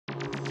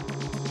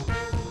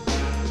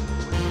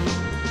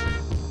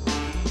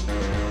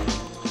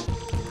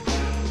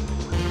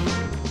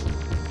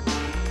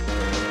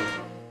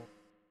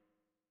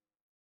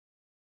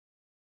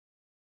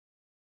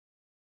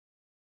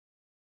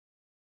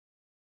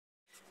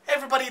Hey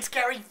everybody, it's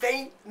Gary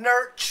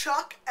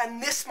Vaynerchuk, and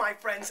this, my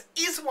friends,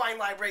 is Wine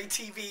Library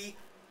TV.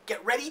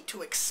 Get ready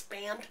to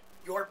expand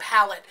your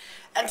palate.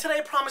 And today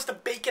I promised a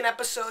bacon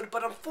episode,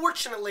 but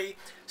unfortunately,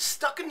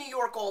 stuck in New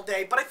York all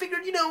day. But I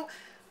figured,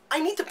 I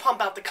need to pump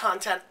out the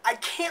content. I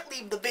can't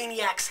leave the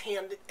Vaynerchuks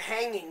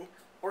hanging,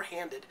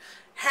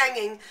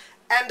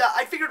 and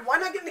I figured, why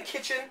not get in the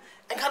kitchen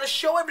and kind of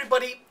show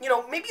everybody,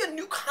 maybe a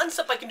new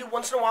concept I can do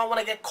once in a while when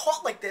I get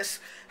caught like this,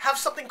 have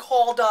something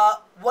called,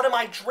 what am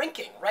I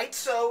drinking, right?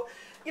 So,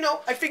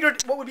 I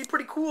figured what would be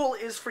pretty cool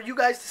is for you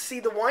guys to see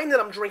the wine that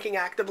I'm drinking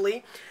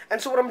actively. And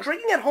so what I'm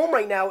drinking at home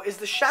right now is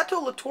the Chateau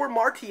Latour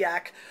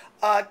Martillac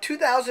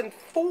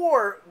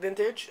 2004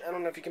 vintage. I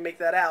don't know if you can make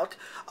that out.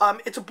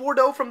 It's a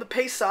Bordeaux from the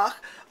Pessac,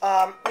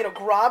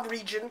 Grave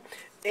region.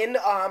 In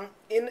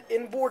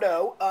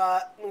Bordeaux.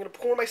 I'm going to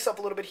pour myself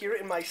a little bit here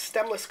in my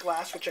stemless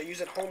glass, which I use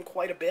at home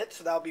quite a bit,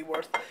 so that'll be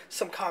worth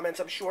some comments,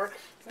 I'm sure.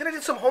 Then I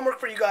did some homework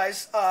for you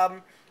guys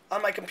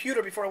on my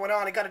computer before I went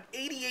on. I got an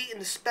 88 in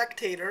the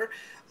Spectator.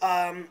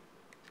 I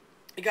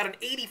got an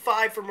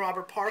 85 from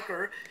Robert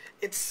Parker.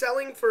 It's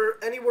selling for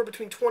anywhere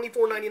between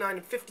 $24.99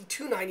 and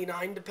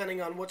 $52.99, depending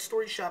on what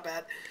store you shop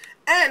at.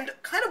 And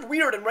kind of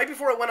weird, and right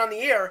before I went on the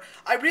air,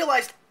 I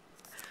realized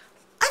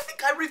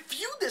I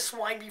reviewed this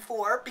wine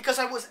before because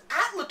I was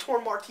at Latour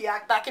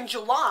Martillac back in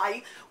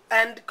July,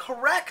 and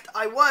correct,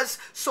 I was.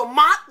 So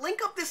Mott,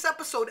 link up this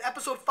episode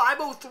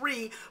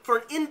 503, for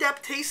an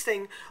in-depth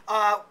tasting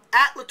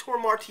at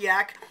Latour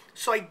Martillac.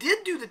 So I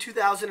did do the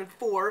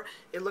 2004.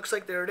 It looks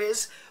like there it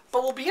is.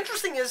 But what will be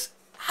interesting is,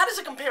 how does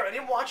it compare? I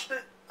didn't watch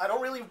it. I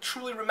don't really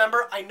truly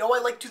remember. I know I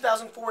like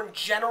 2004 in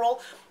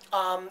general.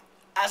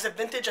 As a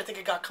vintage, I think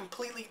it got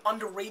completely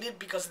underrated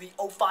because of the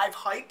 05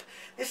 hype.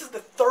 This is the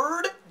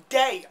third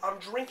day I'm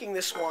drinking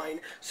this wine.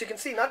 So you can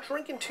see, not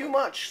drinking too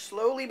much,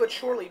 slowly but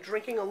surely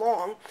drinking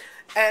along.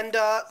 And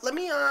let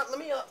me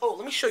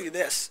show you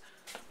this.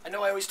 I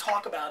know I always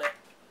talk about it.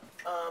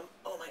 Oh,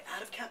 am I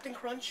out of Captain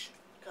Crunch?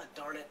 God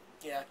darn it.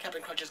 Yeah,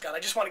 Captain Crunch is gone.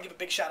 I just want to give a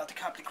big shout out to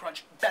Captain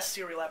Crunch. Best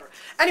cereal ever.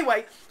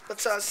 Anyway,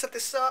 let's set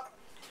this up.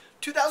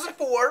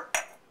 2004,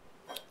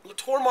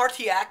 Latour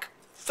Martillac,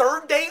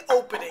 third day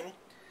opening.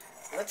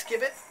 Let's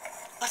give it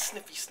a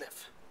sniffy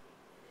sniff.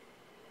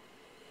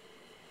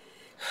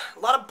 A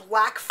lot of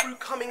black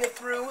fruit coming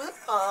through.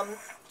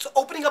 It's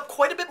opening up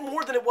quite a bit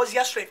more than it was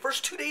yesterday.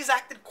 First 2 days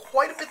acted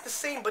quite a bit the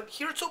same, but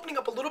here it's opening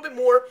up a little bit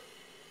more.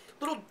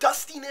 Little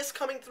dustiness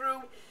coming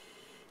through.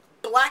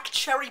 Black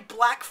cherry,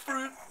 black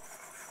fruit.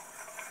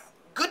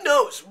 Good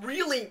nose.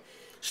 Really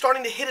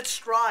starting to hit its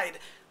stride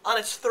on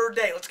its third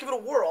day. Let's give it a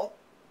whirl.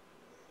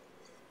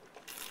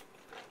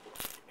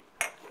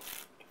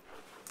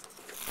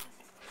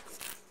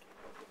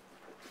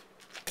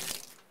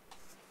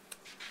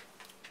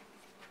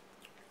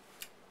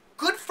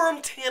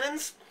 Firm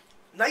tannins,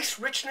 nice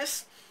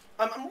richness.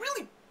 I'm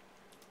really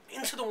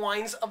into the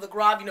wines of the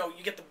Grave.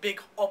 You get the big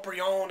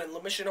Haut-Brion and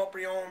Le Mission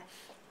Haut-Brion.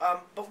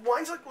 But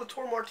wines like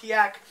Latour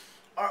Martillac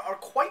are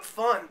quite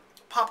fun.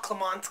 Pop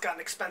Clement's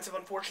gotten expensive,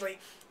 unfortunately.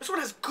 This one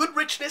has good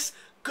richness,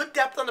 good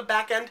depth on the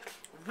back end.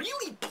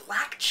 Really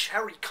black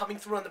cherry coming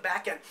through on the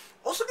back end.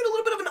 Also get a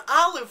little bit of an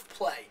olive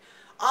play.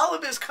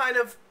 Olive is kind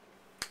of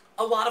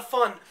a lot of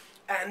fun,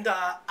 and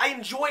I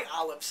enjoy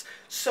olives.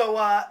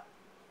 So,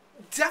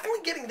 definitely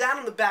getting that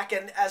on the back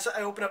end as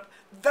I open up.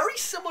 Very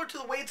similar to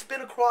the way it's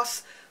been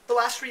across the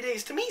last 3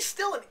 days. To me,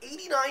 still an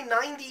 89,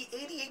 90,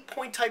 88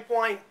 point type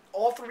wine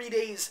all 3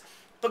 days.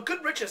 But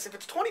good richness. If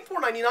it's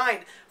 $24.99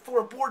 for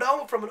a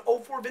Bordeaux from an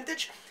 04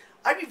 vintage,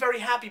 I'd be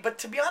very happy. But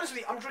to be honest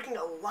with you, I'm drinking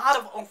a lot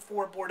of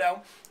 04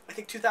 Bordeaux. I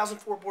think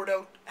 2004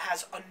 Bordeaux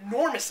has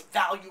enormous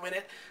value in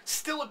it.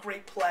 Still a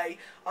great play.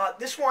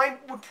 This wine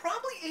would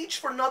probably age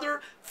for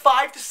another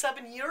 5 to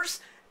 7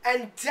 years.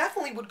 And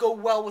definitely would go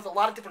well with a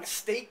lot of different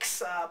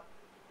steaks,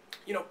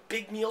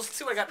 big meals. Let's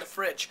see what I got in the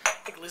fridge. I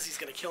think Lizzie's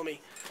going to kill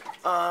me.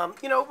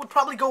 It would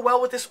probably go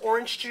well with this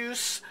orange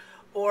juice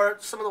or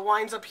some of the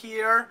wines up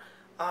here.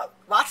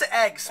 Lots of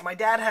eggs. My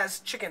dad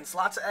has chickens.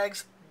 Lots of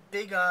eggs.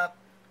 Big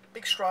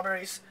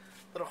strawberries.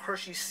 Little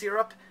Hershey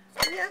syrup.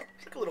 And yeah,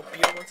 drink a little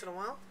beer once in a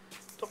while.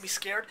 Don't be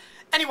scared.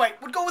 Anyway,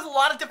 would go with a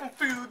lot of different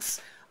foods.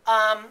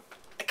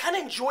 I kind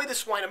of enjoy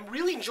this wine. I'm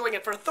really enjoying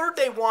it. For a third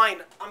day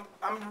wine,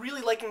 I'm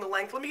really liking the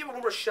length. Let me give it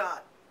one more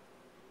shot.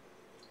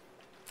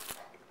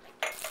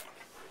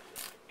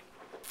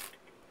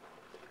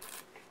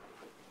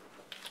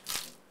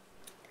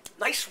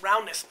 Nice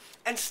roundness.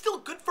 And still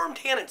good firm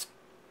tannins.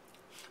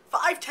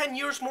 5-10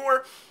 years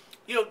more.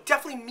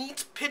 Definitely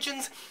meats,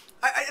 pigeons.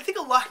 I think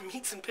a lot of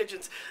meats and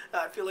pigeons.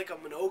 I feel like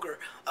I'm an ogre.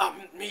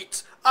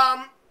 Meats.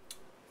 A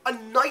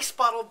nice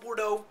bottle of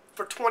Bordeaux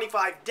for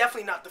 $25,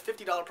 definitely not the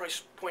 $50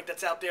 price point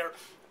that's out there,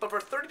 but for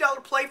a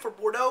 $30 play for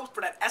Bordeaux,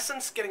 for that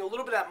essence, getting a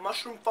little bit of that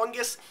mushroom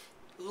fungus.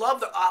 Love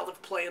the olive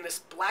play in this,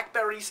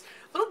 blackberries,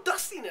 little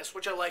dustiness,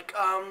 which I like.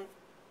 I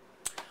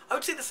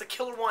would say this is a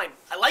killer wine.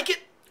 I like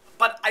it,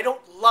 but I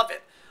don't love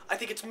it. I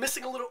think it's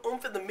missing a little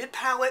oomph in the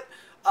mid-palate.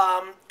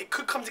 It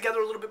could come together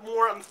a little bit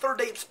more. On the third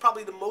day, it's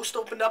probably the most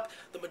opened up.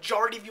 The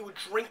majority of you would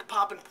drink,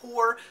 pop, and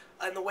pour,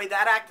 and the way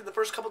that acted the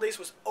first couple days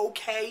was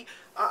okay.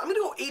 I'm going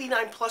to go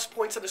 89 plus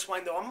points on this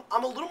wine, though.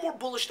 I'm a little more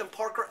bullish than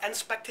Parker and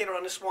Spectator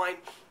on this wine,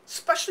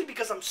 especially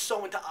because I'm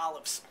so into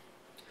olives.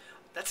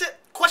 That's it.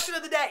 Question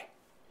of the day.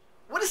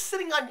 What is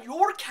sitting on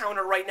your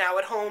counter right now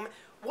at home?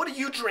 What are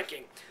you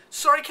drinking?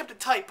 Sorry I kept it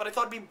tight, but I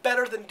thought it'd be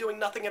better than doing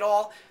nothing at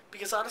all,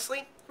 because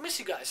honestly, I miss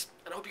you guys,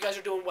 and I hope you guys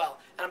are doing well.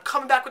 And I'm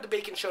coming back with the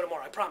bacon show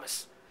tomorrow, I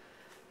promise.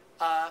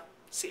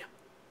 See ya.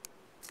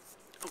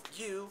 Hope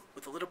you,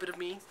 with a little bit of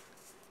me,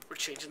 we're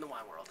changing the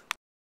wine world.